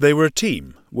 They were a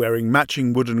team, wearing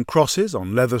matching wooden crosses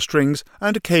on leather strings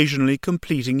and occasionally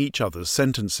completing each other's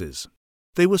sentences.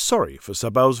 They were sorry for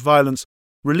Sabor's violence,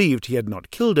 relieved he had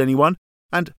not killed anyone,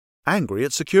 and angry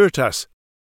at Securitas.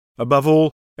 Above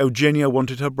all, Eugenia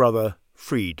wanted her brother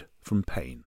freed from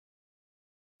pain.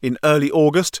 In early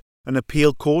August, an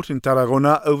appeal court in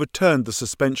Tarragona overturned the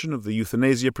suspension of the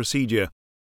euthanasia procedure.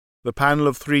 The panel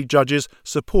of 3 judges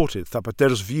supported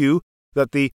Zapater's view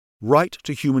that the right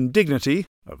to human dignity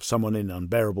of someone in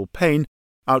unbearable pain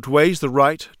outweighs the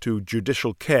right to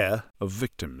judicial care of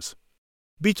victims.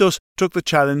 Bitos took the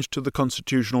challenge to the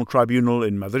Constitutional Tribunal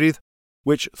in Madrid,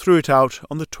 which threw it out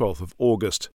on the 12th of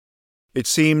August. It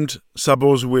seemed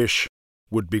Sabor's wish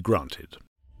would be granted.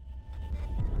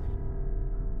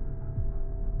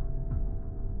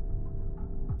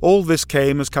 All this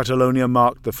came as Catalonia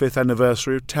marked the 5th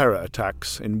anniversary of terror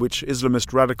attacks in which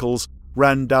Islamist radicals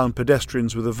ran down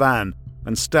pedestrians with a van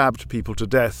and stabbed people to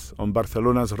death on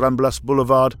Barcelona's Ramblas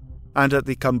Boulevard and at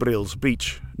the Cambrils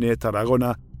beach near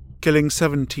Tarragona, killing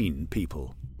 17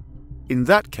 people. In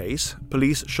that case,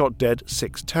 police shot dead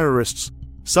 6 terrorists,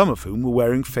 some of whom were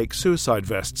wearing fake suicide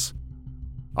vests.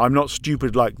 "I'm not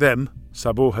stupid like them,"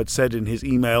 Sabor had said in his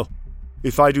email.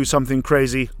 "If I do something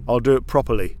crazy, I'll do it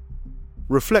properly."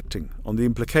 Reflecting on the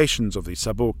implications of the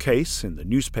Sabor case in the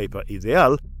newspaper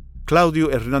Ideal, Claudio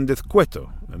Hernández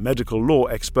Cueto, a medical law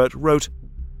expert, wrote,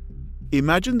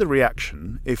 "Imagine the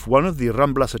reaction if one of the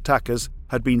Ramblas attackers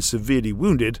had been severely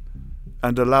wounded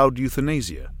and allowed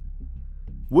euthanasia.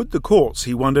 Would the courts,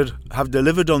 he wondered, have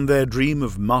delivered on their dream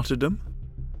of martyrdom?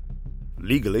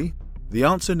 Legally, the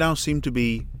answer now seemed to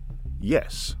be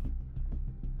yes.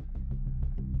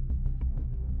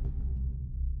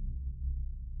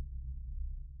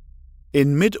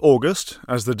 In mid-August,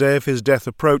 as the day of his death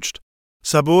approached,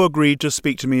 Sabor agreed to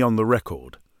speak to me on the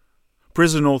record.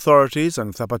 Prison authorities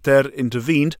and Zapater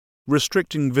intervened,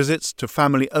 restricting visits to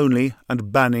family only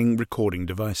and banning recording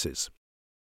devices.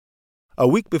 A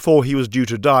week before he was due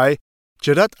to die,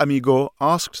 Cerat Amigo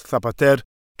asked Zapater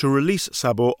to release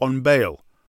Sabor on bail.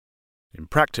 In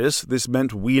practice, this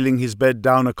meant wheeling his bed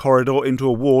down a corridor into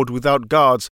a ward without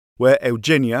guards, where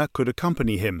Eugenia could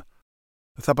accompany him.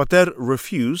 Zapater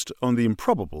refused on the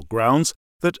improbable grounds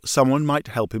that someone might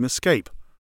help him escape.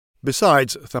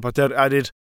 Besides, Zapater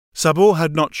added, Sabor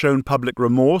had not shown public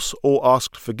remorse or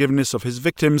asked forgiveness of his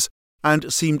victims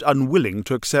and seemed unwilling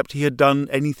to accept he had done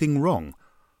anything wrong.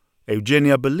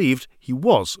 Eugenia believed he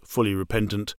was fully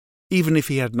repentant, even if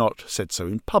he had not said so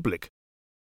in public.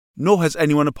 "Nor has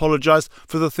anyone apologized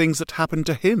for the things that happened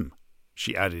to him,"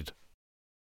 she added.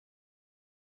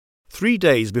 3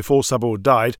 days before Sabor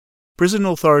died, prison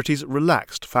authorities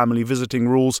relaxed family visiting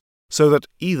rules so that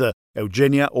either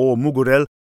Eugenia or Mugurel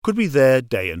could be there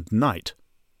day and night.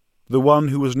 The one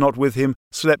who was not with him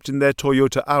slept in their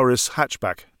Toyota Auris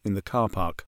hatchback in the car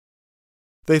park.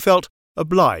 They felt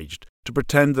obliged to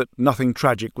pretend that nothing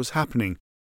tragic was happening.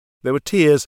 There were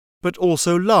tears, but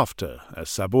also laughter, as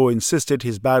Sabor insisted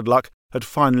his bad luck had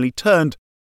finally turned,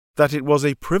 that it was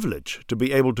a privilege to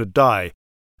be able to die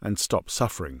and stop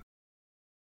suffering.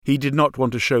 He did not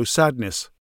want to show sadness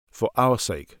for our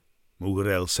sake,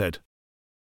 Mugurel said.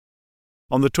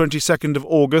 On the 22nd of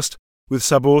August, with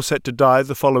Sabor set to die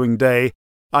the following day,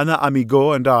 Ana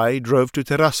Amigo and I drove to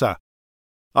Terrassa.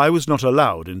 I was not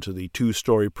allowed into the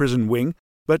 2-story prison wing,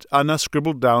 but Ana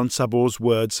scribbled down Sabor's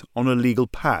words on a legal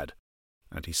pad,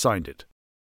 and he signed it.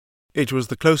 It was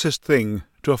the closest thing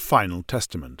to a final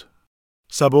testament.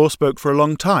 Sabor spoke for a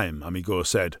long time, Amigo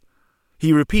said.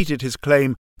 He repeated his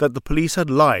claim that the police had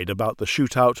lied about the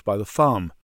shootout by the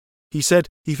farm. He said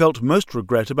he felt most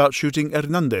regret about shooting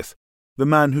Hernández, the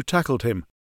man who tackled him.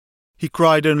 He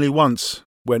cried only once,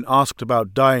 when asked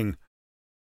about dying.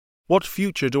 "What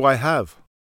future do I have?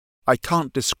 I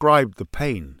can't describe the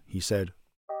pain," he said.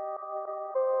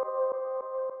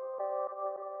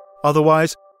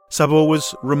 Otherwise, Sabor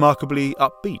was remarkably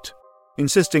upbeat,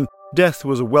 insisting death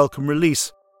was a welcome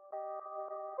release.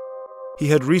 He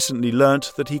had recently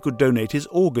learnt that he could donate his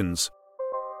organs.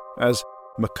 As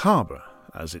macabre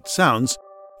as it sounds,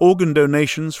 organ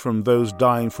donations from those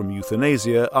dying from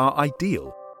euthanasia are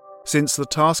ideal, since the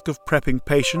task of prepping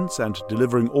patients and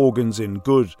delivering organs in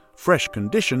good, fresh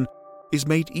condition is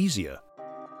made easier.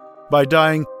 By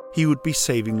dying, he would be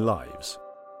saving lives.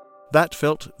 That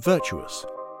felt virtuous.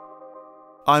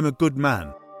 "I'm a good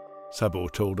man," Sabor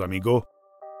told Amigo.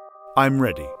 "I'm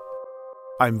ready.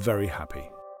 I'm very happy."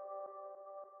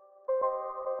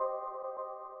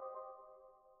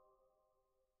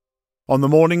 On the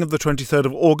morning of the 23rd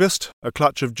of August, a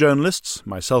clutch of journalists,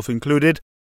 myself included,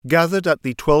 gathered at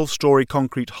the 12-storey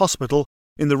concrete hospital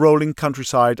in the rolling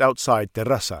countryside outside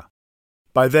Terrassa.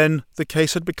 By then, the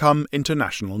case had become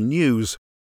international news.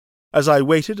 As I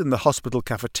waited in the hospital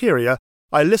cafeteria,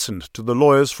 I listened to the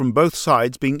lawyers from both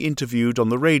sides being interviewed on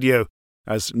the radio,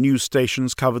 as news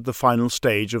stations covered the final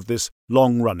stage of this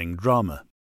long-running drama.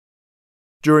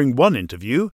 During one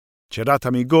interview, Cerat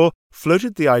Amigo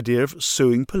floated the idea of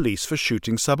suing police for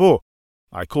shooting Sabor.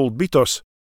 I called Bitos.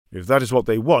 "If that is what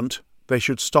they want, they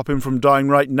should stop him from dying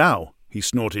right now," he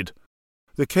snorted.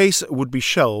 "The case would be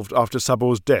shelved after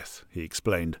Sabor's death," he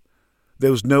explained.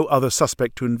 "There was no other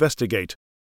suspect to investigate.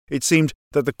 It seemed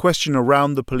that the question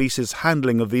around the police's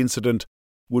handling of the incident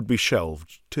would be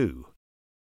shelved too."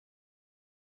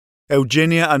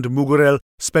 Eugenia and Mugurel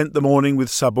spent the morning with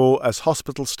Sabor as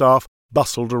hospital staff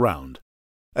bustled around.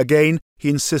 Again, he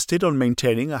insisted on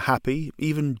maintaining a happy,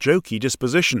 even jokey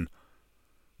disposition.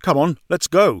 "Come on, let's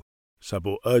go,"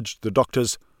 Sabor urged the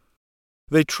doctors.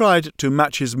 They tried to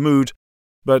match his mood,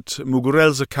 but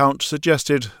Mugurel's account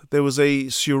suggested there was a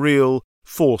surreal,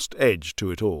 forced edge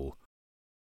to it all.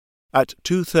 At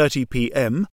 2:30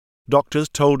 p.m., doctors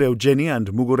told Eugenia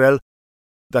and Mugurel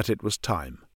that it was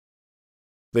time.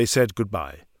 They said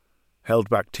goodbye, held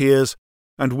back tears,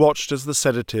 and watched as the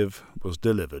sedative was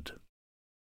delivered.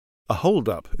 A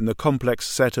hold-up in the complex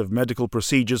set of medical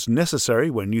procedures necessary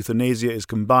when euthanasia is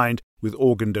combined with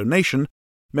organ donation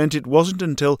meant it wasn't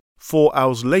until 4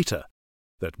 hours later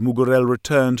that Mugurel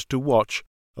returned to watch,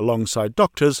 alongside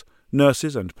doctors,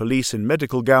 nurses and police in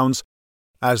medical gowns,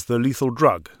 as the lethal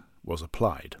drug was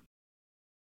applied.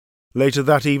 Later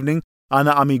that evening,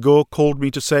 Ana Amigo called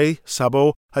me to say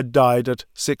Sabor had died at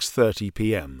 6:30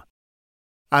 p.m.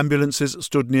 Ambulances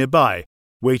stood nearby,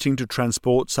 waiting to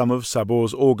transport some of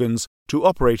Sabor's organs to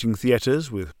operating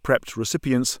theatres with prepped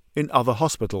recipients in other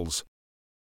hospitals.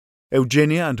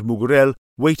 Eugenia and Mugurel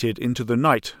waited into the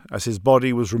night as his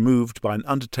body was removed by an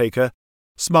undertaker,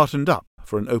 smartened up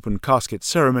for an open casket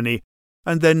ceremony,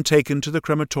 and then taken to the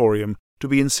crematorium to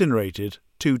be incinerated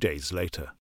 2 days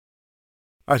later.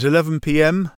 At 11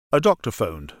 p.m., a doctor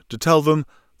phoned to tell them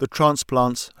the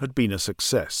transplants had been a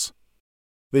success.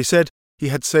 They said he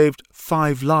had saved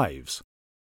 5 lives,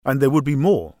 and there would be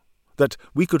more, that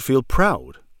we could feel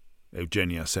proud,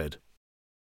 Eugenia said.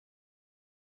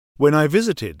 When I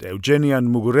visited Eugenia and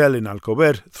Mugurel in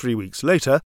Alcover 3 weeks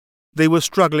later, they were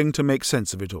struggling to make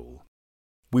sense of it all.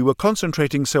 We were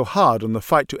concentrating so hard on the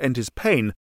fight to end his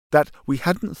pain that we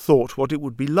hadn't thought what it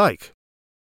would be like.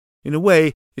 In a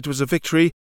way, it was a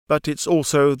victory, but it's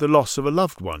also the loss of a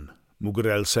loved one,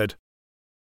 Mugurel said.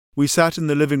 We sat in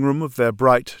the living room of their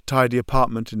bright, tidy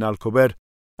apartment in Alcover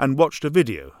and watched a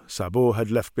video Sabor had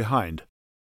left behind.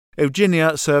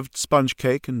 Eugenia served sponge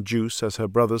cake and juice as her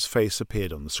brother's face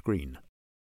appeared on the screen.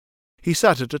 He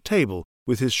sat at a table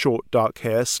with his short dark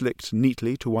hair slicked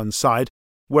neatly to one side,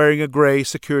 wearing a grey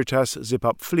Securitas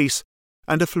zip-up fleece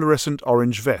and a fluorescent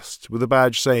orange vest with a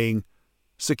badge saying,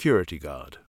 Security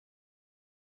Guard.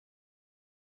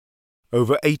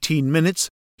 Over 18 minutes,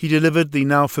 he delivered the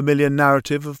now familiar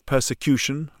narrative of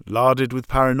persecution, larded with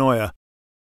paranoia.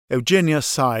 Eugenia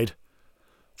sighed.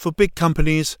 For big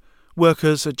companies,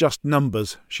 workers are just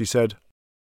numbers, she said.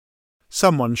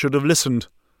 Someone should have listened.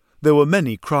 There were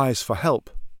many cries for help.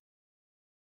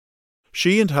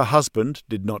 She and her husband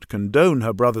did not condone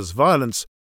her brother's violence,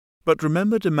 but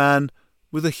remembered a man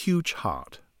with a huge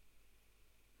heart.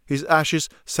 His ashes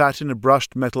sat in a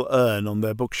brushed metal urn on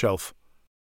their bookshelf.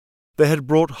 They had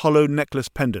brought hollow necklace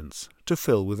pendants to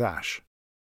fill with ash.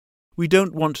 We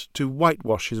don't want to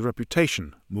whitewash his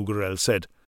reputation, Mugurel said.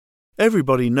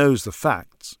 Everybody knows the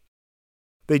facts.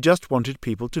 They just wanted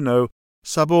people to know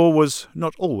Sabor was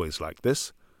not always like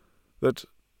this, that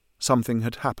something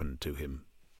had happened to him.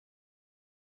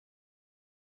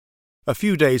 A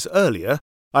few days earlier,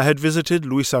 I had visited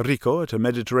Luisa Rico at a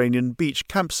Mediterranean beach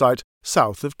campsite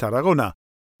south of Tarragona,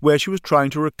 where she was trying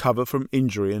to recover from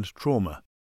injury and trauma.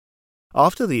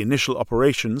 After the initial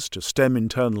operations to stem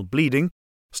internal bleeding,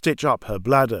 stitch up her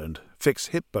bladder and fix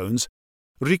hip bones,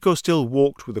 Rico still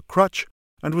walked with a crutch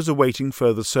and was awaiting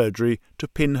further surgery to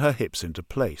pin her hips into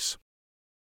place.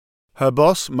 Her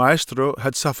boss, Maestro,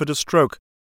 had suffered a stroke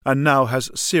and now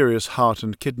has serious heart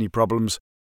and kidney problems,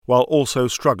 while also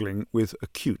struggling with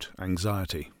acute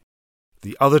anxiety.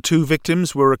 The other 2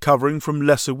 victims were recovering from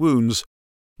lesser wounds.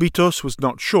 Bitos was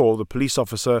not sure the police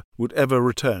officer would ever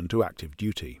return to active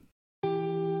duty.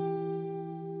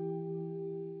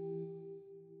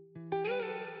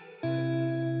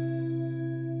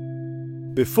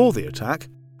 Before the attack,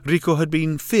 Rico had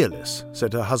been fearless,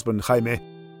 said her husband Jaime.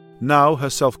 Now her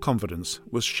self-confidence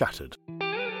was shattered.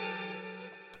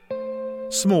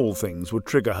 Small things would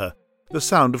trigger her: the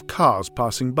sound of cars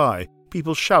passing by,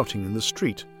 people shouting in the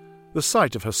street, the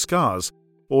sight of her scars,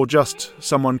 or just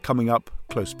someone coming up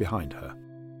close behind her.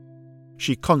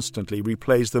 She constantly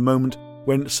replays the moment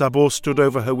when Sabor stood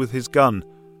over her with his gun.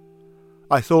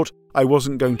 I thought I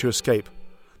wasn't going to escape,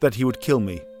 that he would kill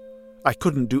me. I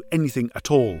couldn't do anything at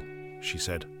all, she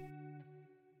said.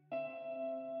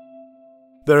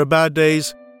 There are bad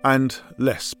days and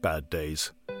less bad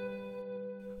days.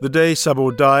 The day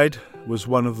Sabor died was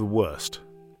one of the worst.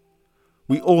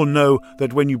 We all know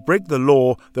that when you break the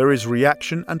law, there is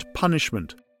reaction and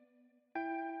punishment.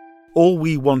 All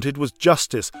we wanted was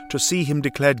justice, to see him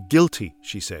declared guilty,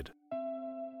 she said.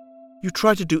 You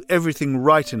try to do everything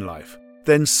right in life,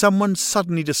 then someone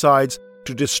suddenly decides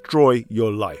to destroy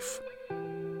your life.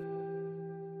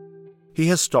 He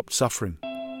has stopped suffering,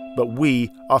 but we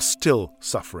are still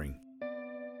suffering.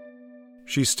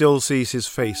 She still sees his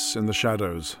face in the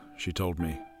shadows, she told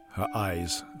me, her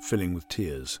eyes filling with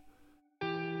tears.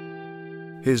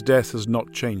 His death has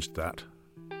not changed that.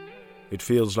 It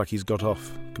feels like he's got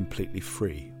off completely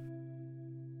free.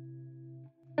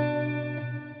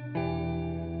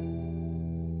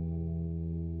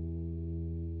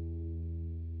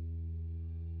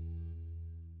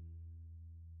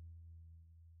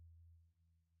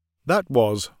 That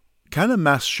was Can a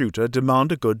Mass Shooter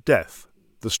Demand a Good Death?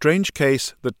 The Strange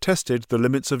Case That Tested the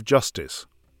Limits of Justice,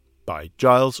 by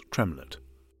Giles Tremlett.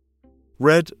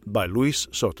 Read by Luis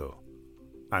Soto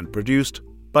and produced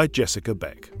by Jessica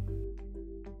Beck.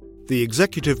 The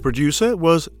executive producer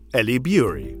was Ellie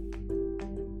Bury.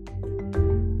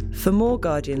 For more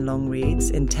Guardian long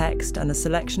reads in text and a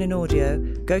selection in audio,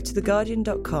 go to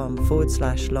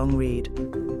theguardian.com/long read.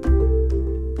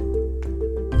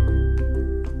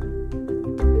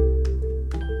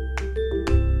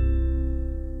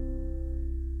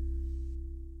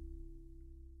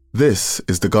 This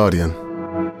is The Guardian.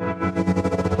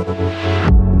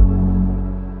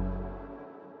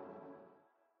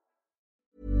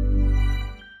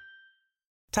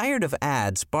 Tired of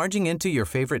ads barging into your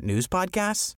favorite news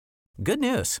podcasts? Good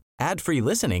news. Ad-free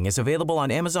listening is available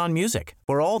on Amazon Music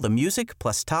for all the music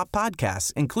plus top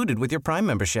podcasts included with your Prime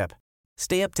membership.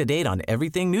 Stay up to date on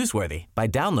everything newsworthy by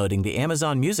downloading the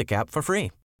Amazon Music app for free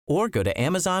or go to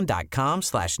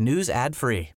amazon.com/news ad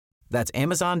free. That's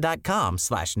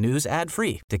amazon.com/news ad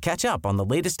free to catch up on the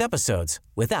latest episodes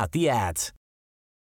without the ads.